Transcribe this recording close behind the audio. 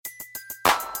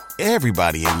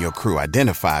Everybody in your crew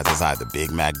identifies as either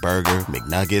Big Mac Burger,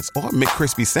 McNuggets, or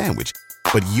McCrispy Sandwich.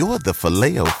 But you're the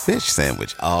Filet-O-Fish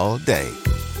Sandwich all day.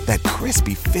 That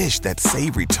crispy fish, that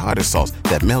savory tartar sauce,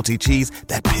 that melty cheese,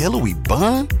 that pillowy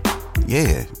bun.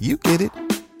 Yeah, you get it.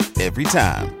 Every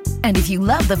time. And if you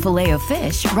love the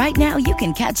Filet-O-Fish, right now you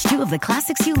can catch two of the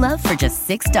classics you love for just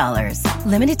 $6.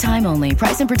 Limited time only.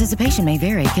 Price and participation may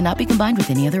vary. Cannot be combined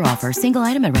with any other offer. Single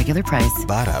item at regular price.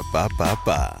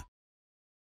 Ba-da-ba-ba-ba.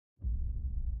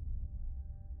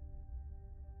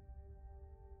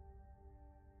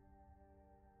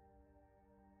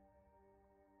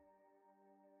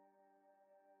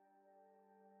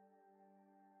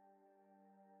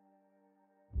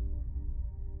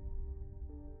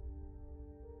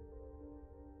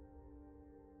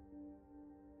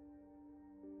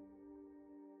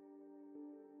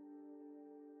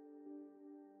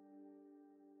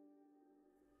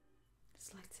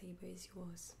 This lightsaber is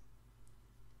yours.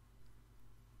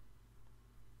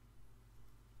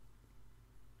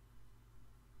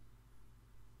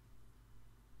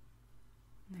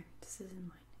 No, this isn't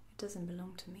mine. It doesn't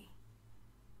belong to me.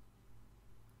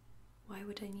 Why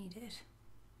would I need it?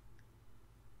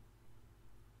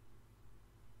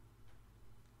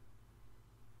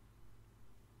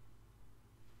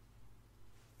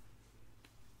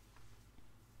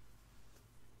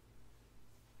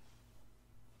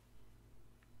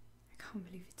 I can't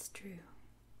believe it's true.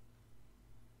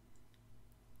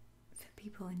 For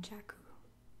people in Jakku,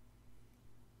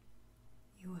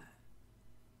 you were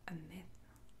a myth,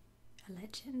 a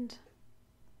legend.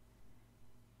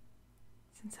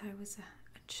 Since I was a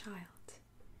child,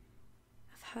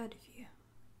 I've heard of you.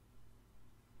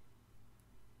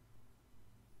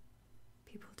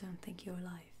 People don't think you're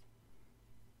alive.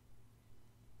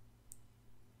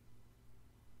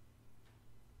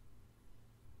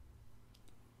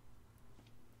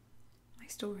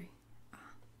 Story. I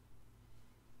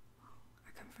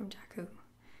come from Jakku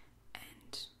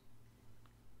and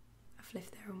I've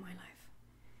lived there all my life.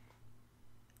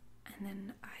 And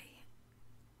then I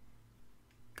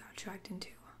got dragged into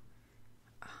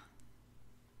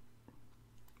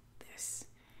this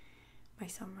by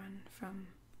someone from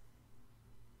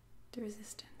the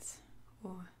Resistance,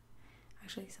 or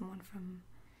actually someone from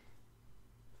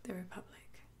the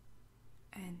Republic,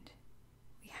 and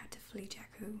we had to flee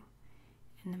Jakku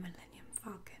in the Millennium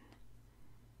Falcon.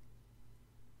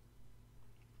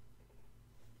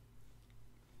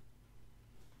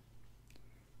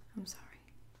 I'm sorry.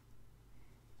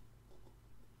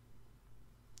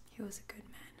 He was a good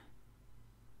man.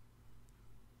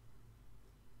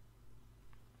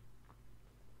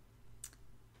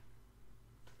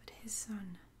 But his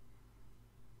son,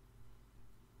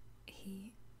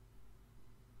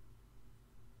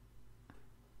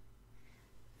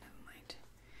 never mind.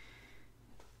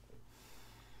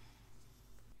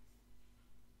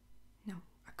 No,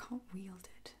 I can't wield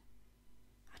it.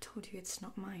 I told you it's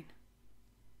not mine.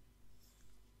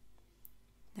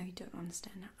 No, you don't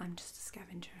understand. I'm just a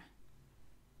scavenger.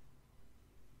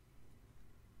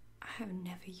 I have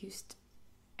never used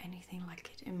anything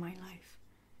like it in my life.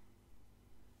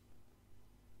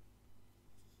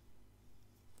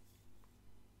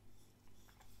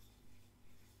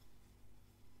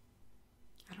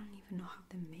 I don't even know how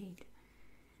they're made.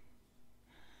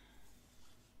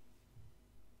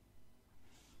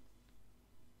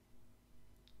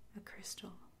 A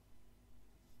crystal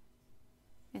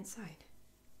inside.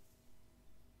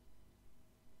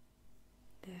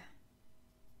 There.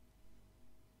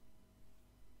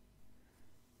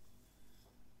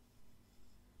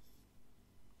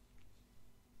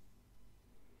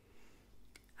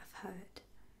 I've heard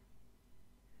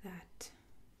that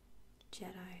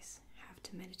Jedis have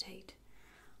to meditate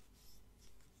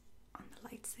on the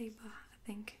lightsaber, I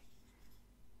think,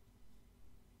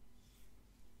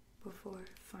 before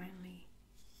finally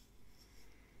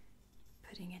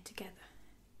putting it together.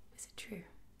 Is it true?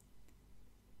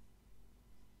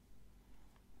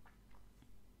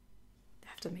 They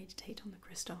have to meditate on the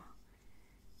crystal.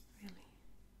 Really?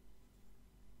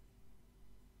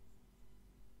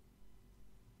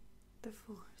 The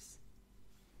Force.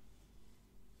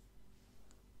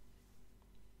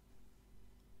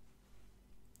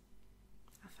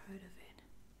 I've heard of it.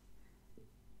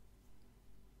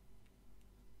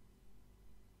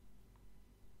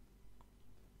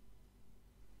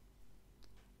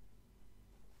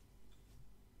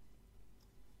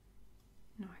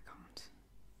 No, I can't.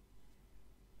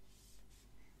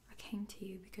 I came to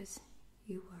you because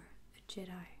you were a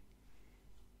Jedi.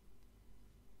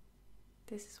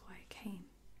 This is why I came.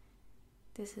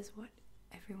 This is what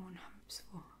everyone hopes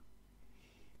for.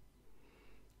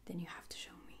 Then you have to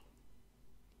show me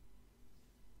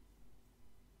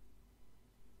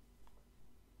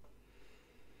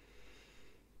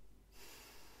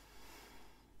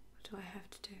do I have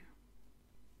to do?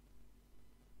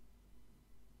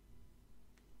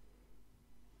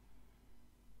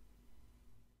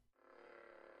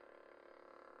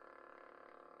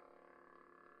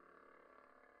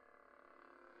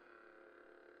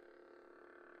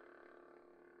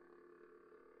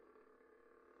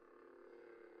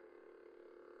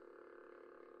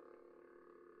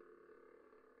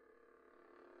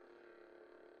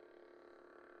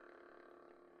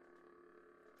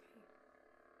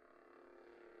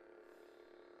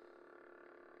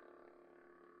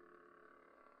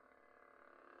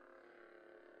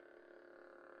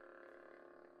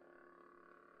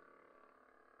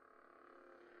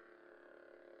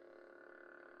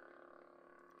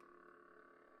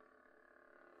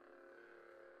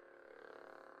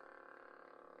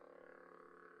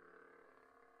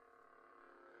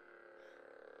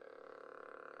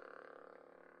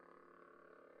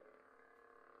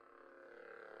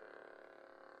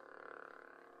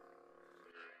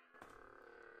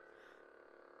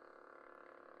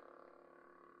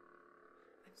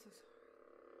 I'm so sorry.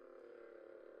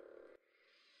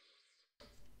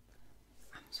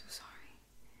 I'm so sorry.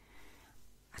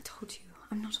 I told you,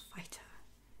 I'm not a fighter.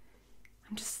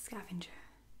 I'm just a scavenger.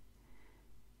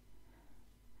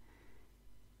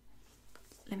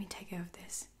 Let me take care of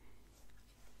this.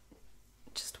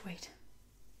 Just wait.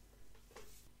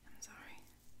 I'm sorry.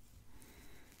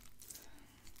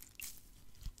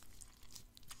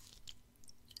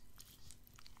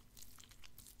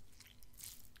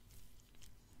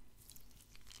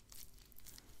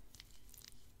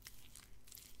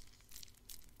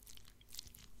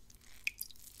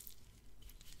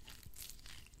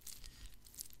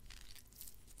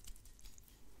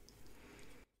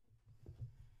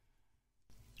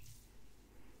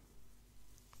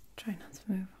 Try not to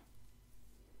move.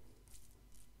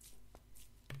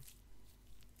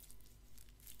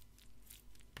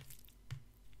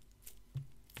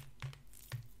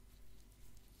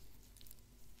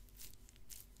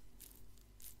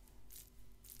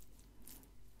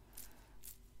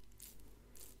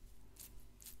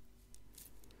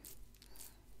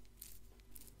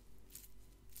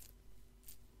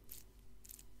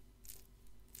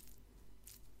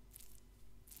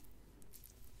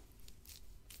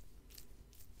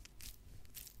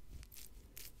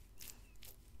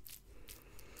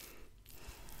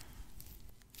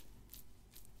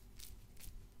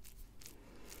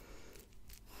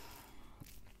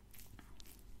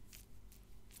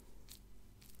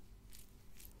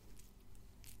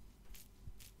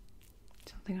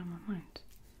 Something on my mind.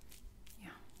 Yeah.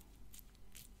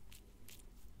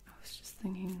 I was just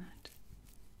thinking that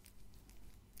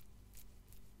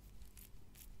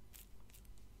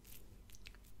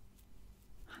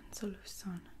Han Solo's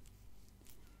son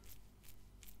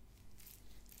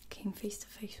came face to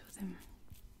face with him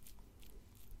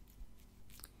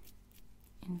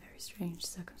in very strange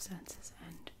circumstances,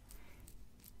 and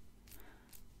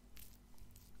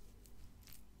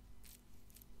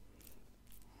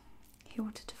he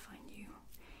wanted to find you.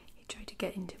 He tried to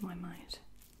get into my mind.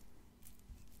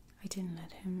 I didn't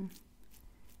let him,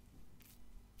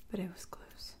 but it was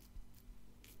close.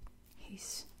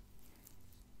 He's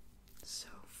so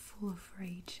full of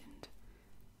rage and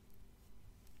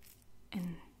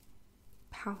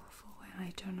powerful, and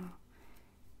I don't know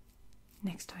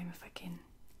next time if I can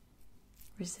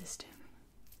resist him.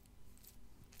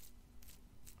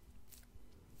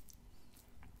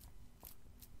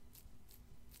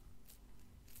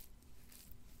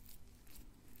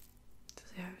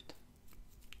 Does it hurt?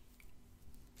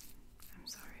 I'm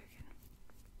sorry again.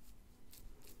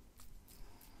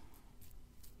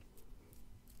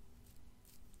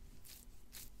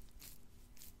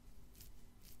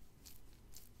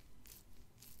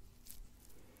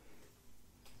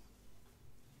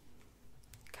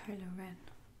 Kylo Ren.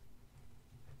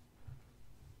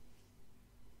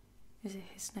 Is it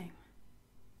his name?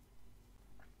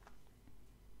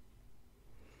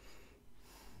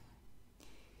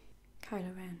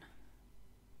 Kylo Ren.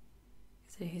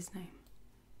 Is it his name?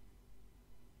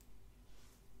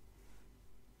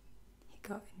 He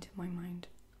got into my mind.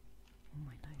 Oh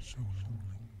my gosh. So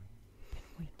lonely. Been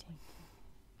waiting.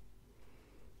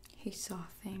 He saw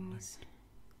things.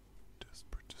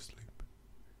 Desperate to sleep.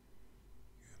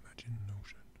 You imagine an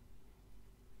ocean.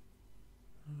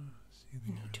 See the And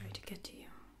he island. tried to get to you.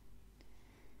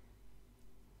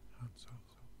 Han Solo.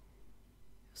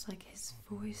 It was like his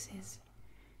voice,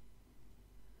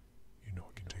 You know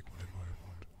I can take whatever I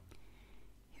want.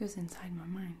 he was inside my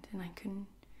mind, and I could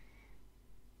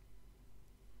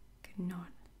not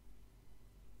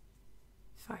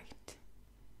fight.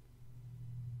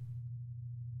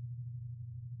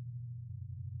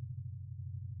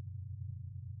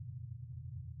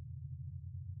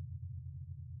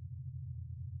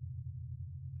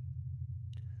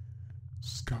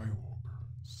 Skywalker,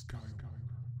 Skywalker.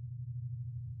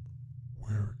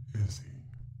 Where is he?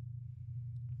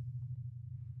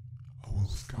 I will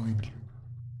find you,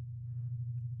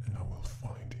 and I will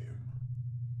find him.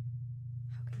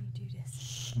 How can you do this?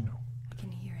 Snow I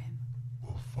can hear him.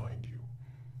 will find you.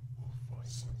 Will find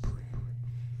supreme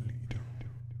leader.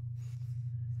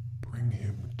 Bring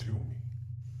him to me,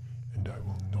 and I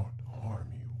will not harm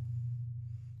you.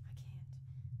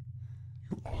 I can't.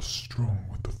 You are strong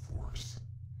with the Force.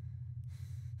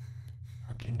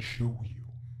 I can show you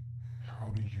how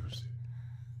to use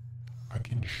it. I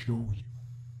can show you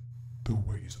the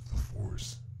ways of the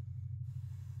Force.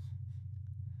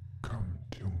 Come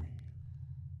to me,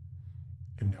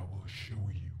 and I will show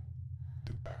you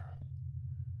the path.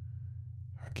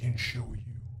 I can show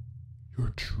you your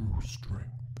true strength.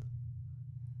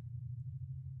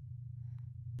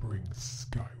 Bring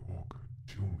Skywalker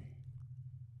to me.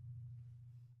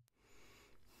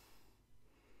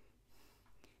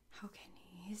 How can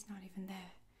he? He's not even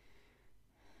there.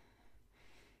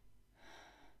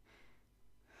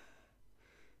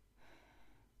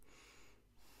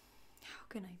 How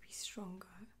can I be stronger?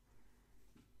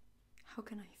 How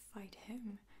can I fight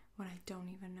him when I don't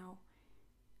even know?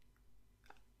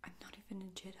 I'm not even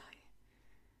a Jedi.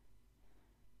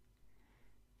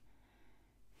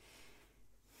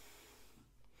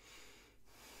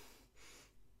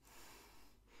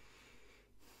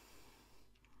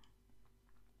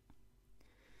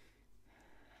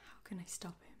 How can I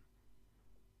stop him?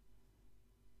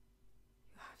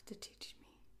 You have to teach me.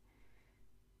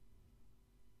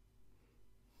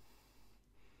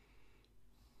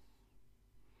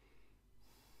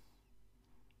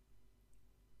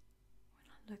 When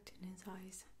I looked in his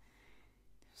eyes,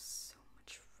 there was so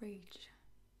much rage.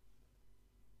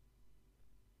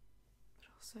 But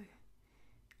also,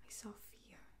 I saw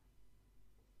fear.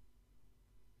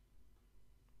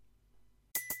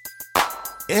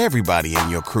 Everybody in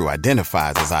your crew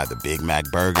identifies as either Big Mac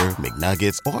Burger,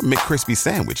 McNuggets, or McCrispy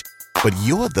Sandwich. But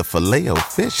you're the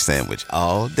Filet-O-Fish Sandwich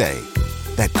all day.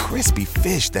 That crispy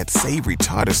fish, that savory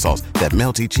tartar sauce, that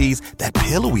melty cheese, that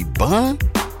pillowy bun.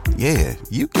 Yeah,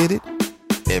 you get it.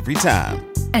 Every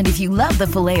time. And if you love the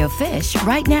Filet-O-Fish,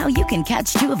 right now you can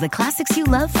catch two of the classics you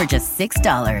love for just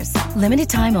 $6. Limited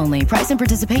time only. Price and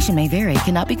participation may vary.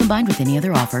 Cannot be combined with any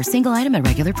other offer. Single item at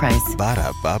regular price.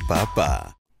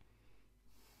 Ba-da-ba-ba-ba.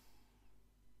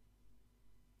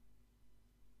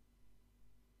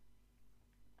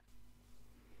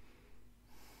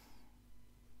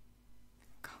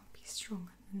 Can't be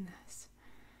stronger than this.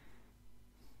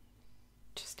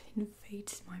 Just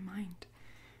invades my mind.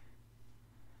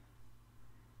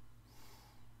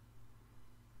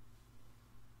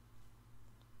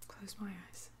 Close my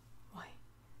eyes. Why?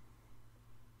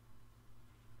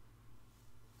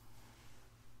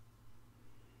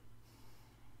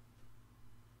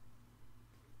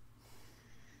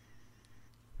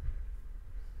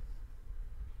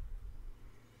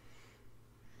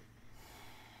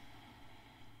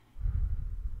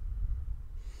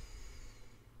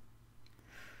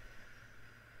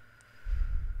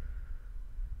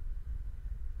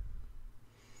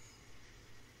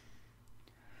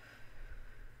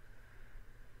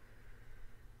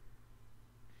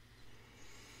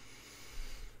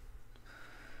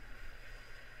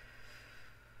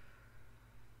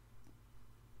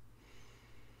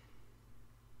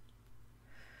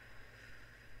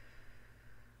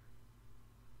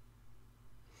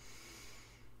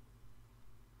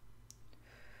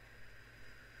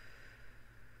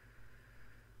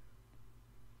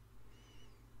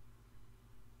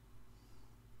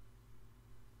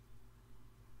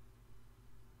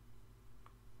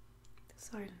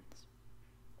 Silence.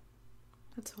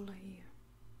 That's all I hear.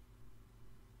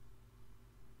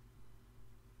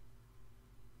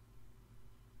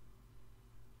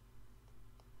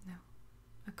 No,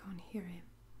 I can't hear him.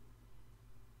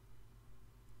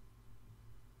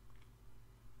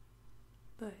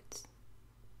 But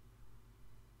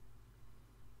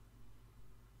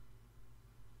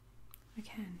I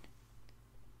can.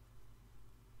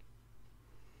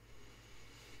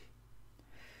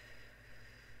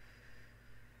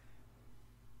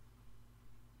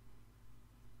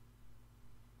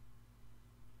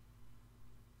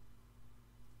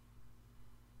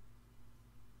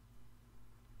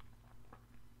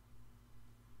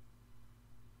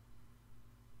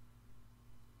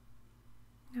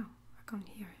 No, I can't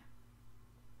hear him.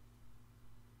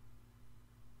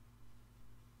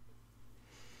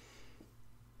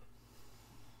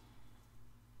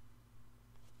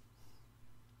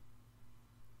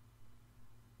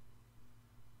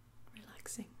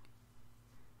 Relaxing.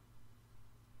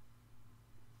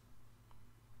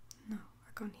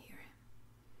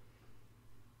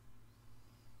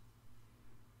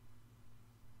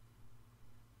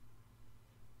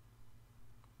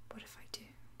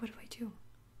 What do I do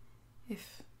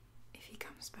if he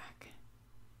comes back?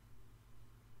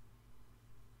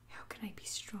 How can I be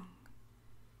strong?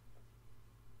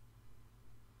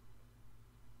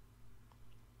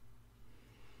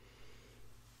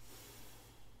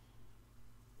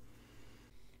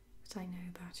 What I know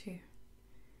about you,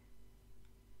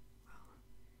 well,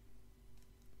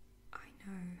 I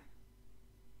know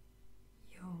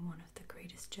you're one of the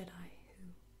greatest Jedi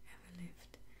who ever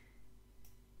lived,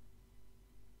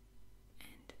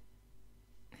 and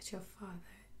that your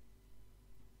father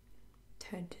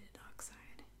turned to the dark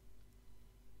side.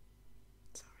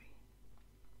 Sorry.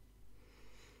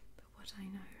 But what I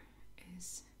know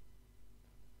is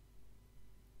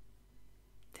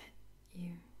that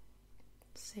you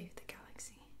saved the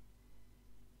galaxy.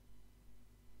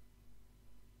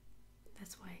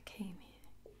 That's why I came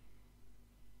here.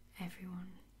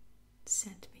 Everyone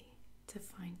sent me to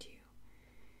find you.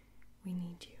 We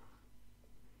need you.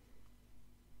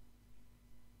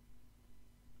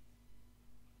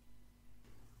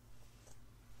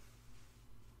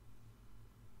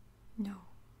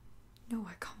 No,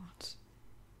 I can't.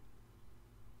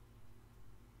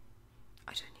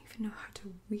 I don't even know how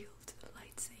to wield the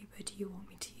lightsaber. Do you want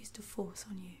me to use the Force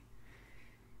on you?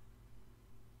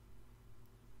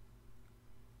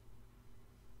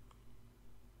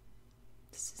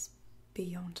 This is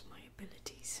beyond my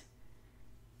abilities.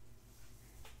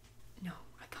 No,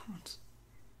 I can't.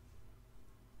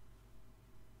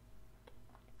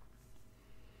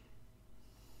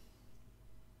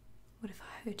 What if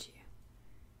I hurt you?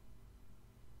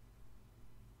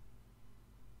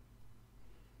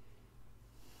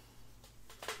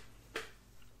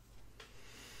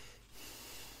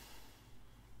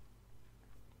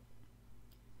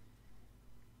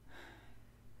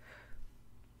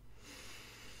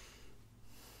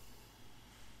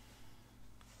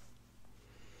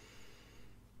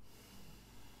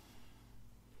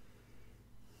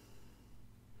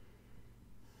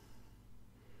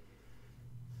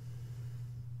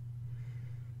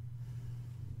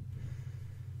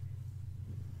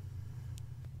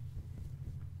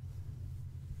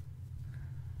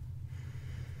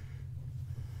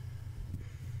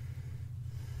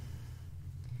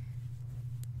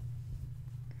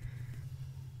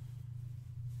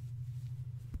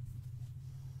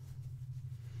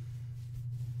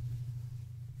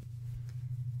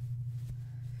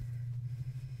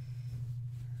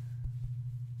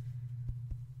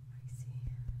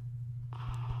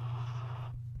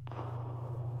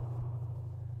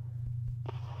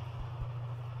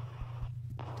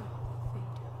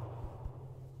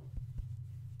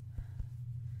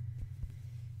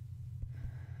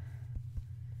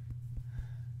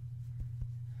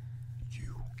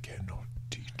 You cannot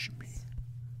teach me.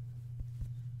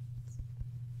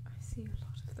 I see a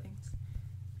lot of things.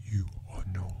 You are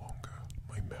no longer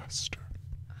my master.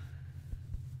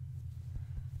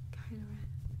 Kylo Ren.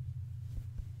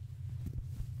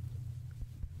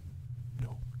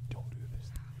 No, don't do this.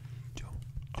 Don't.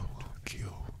 I will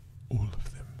kill all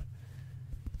of them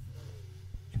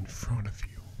in front of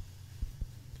you.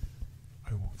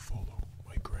 I will follow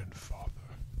my grandfather,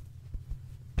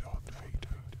 Darth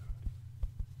Vader.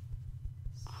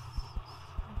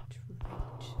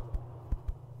 Outrage.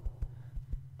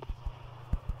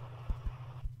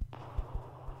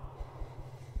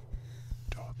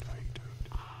 Darth Vader.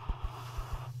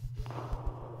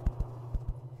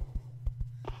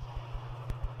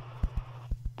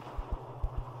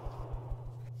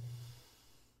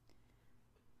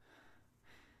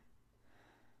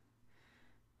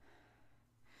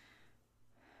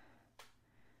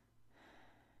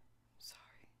 Sorry.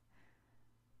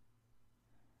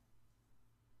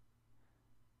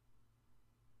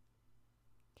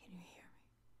 Can you hear me?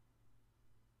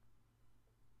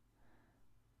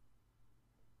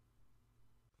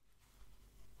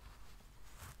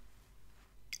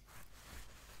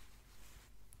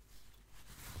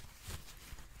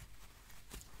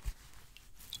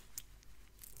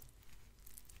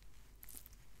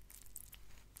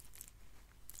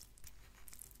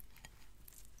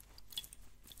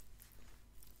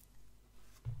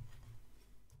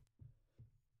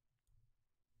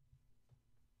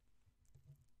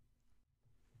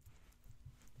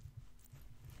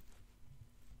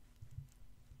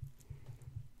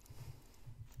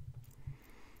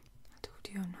 I told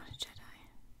you I'm not a Jedi.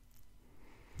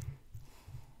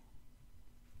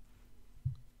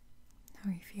 How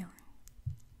are you feeling?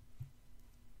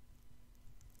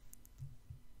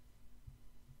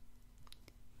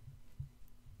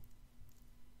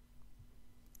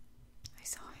 I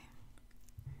saw him.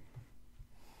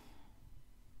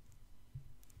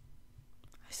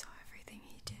 I saw everything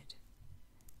he did.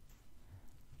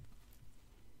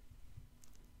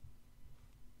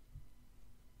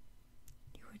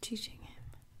 teaching him.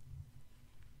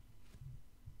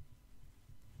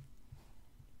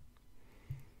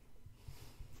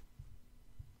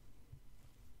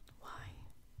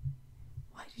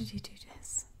 Why did he do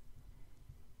this?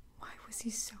 Why was he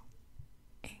so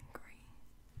angry?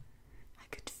 I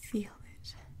could feel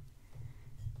it.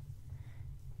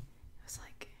 It was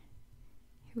like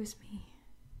it was me.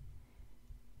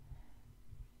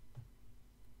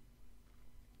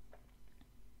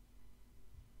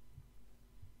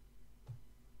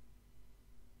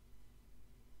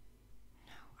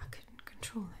 No, I couldn't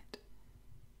control it.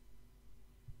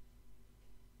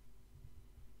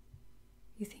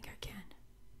 You think I can?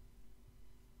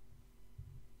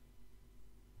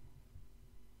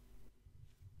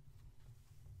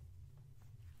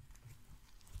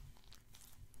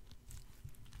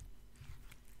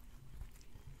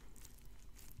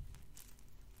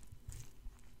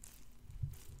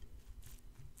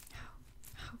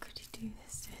 How could he do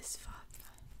this to his father?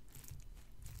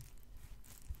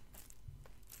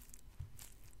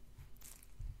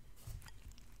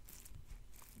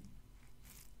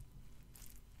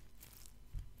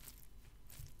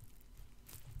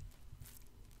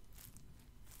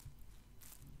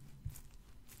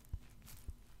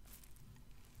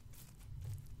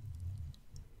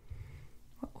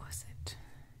 What was it?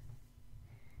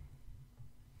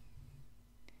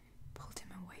 Pulled him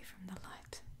away from the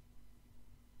light.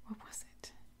 What was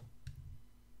it?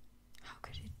 How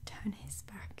could it turn his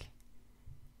back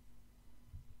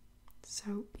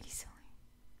so easily?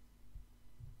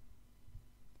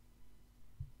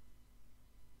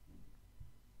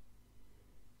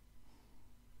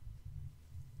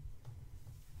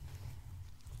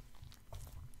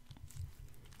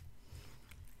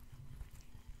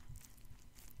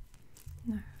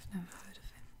 No, I've never heard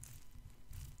of him.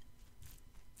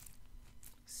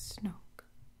 Snoke.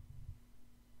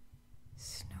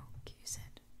 Snoke, you said.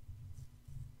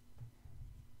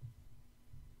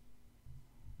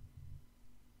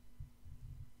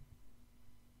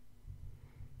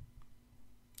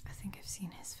 I think I've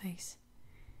seen his face.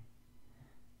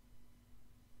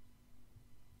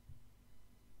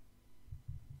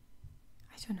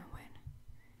 I don't know when,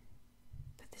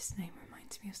 but this name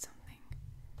reminds me of something.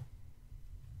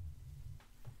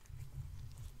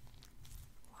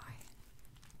 Why?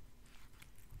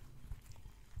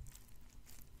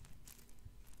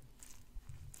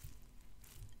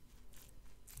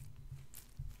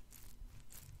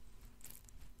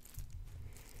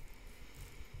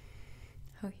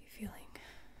 How are you feeling?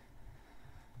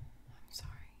 I'm sorry.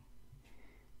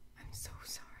 I'm so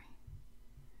sorry.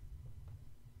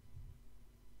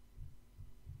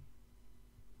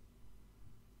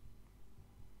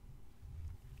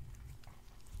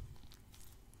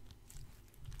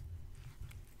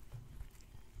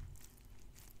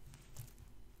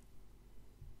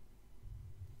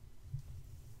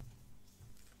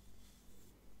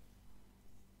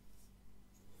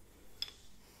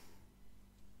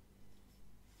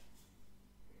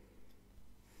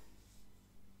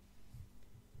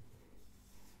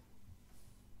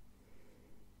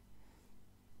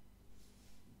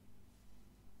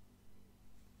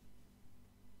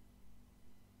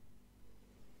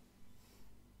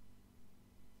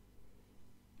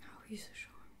 How are you so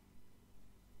sure?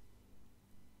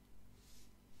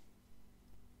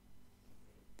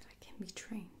 That I can be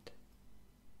trained?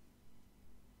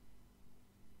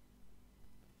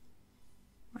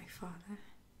 My father?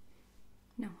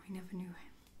 No, I never knew him.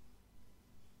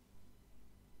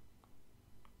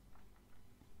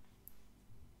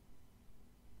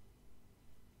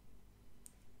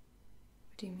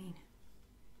 What do you mean?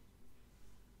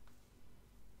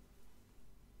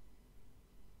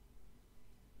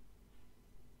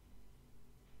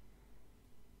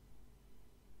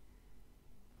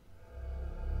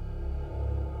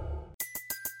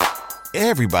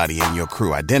 Everybody in your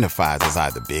crew identifies as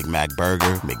either Big Mac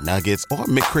Burger, McNuggets, or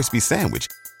McCrispy Sandwich.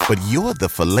 But you're the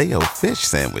Filet-O-Fish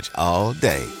Sandwich all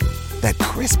day. That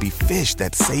crispy fish,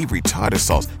 that savory tartar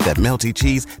sauce, that melty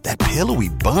cheese, that pillowy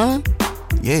bun.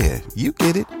 Yeah, you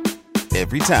get it.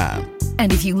 Every time.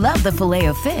 And if you love the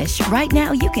Filet-O-Fish, right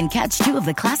now you can catch two of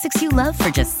the classics you love for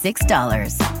just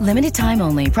 $6. Limited time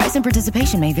only. Price and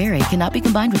participation may vary. Cannot be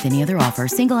combined with any other offer.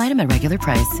 Single item at regular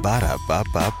price.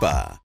 Ba-da-ba-ba-ba.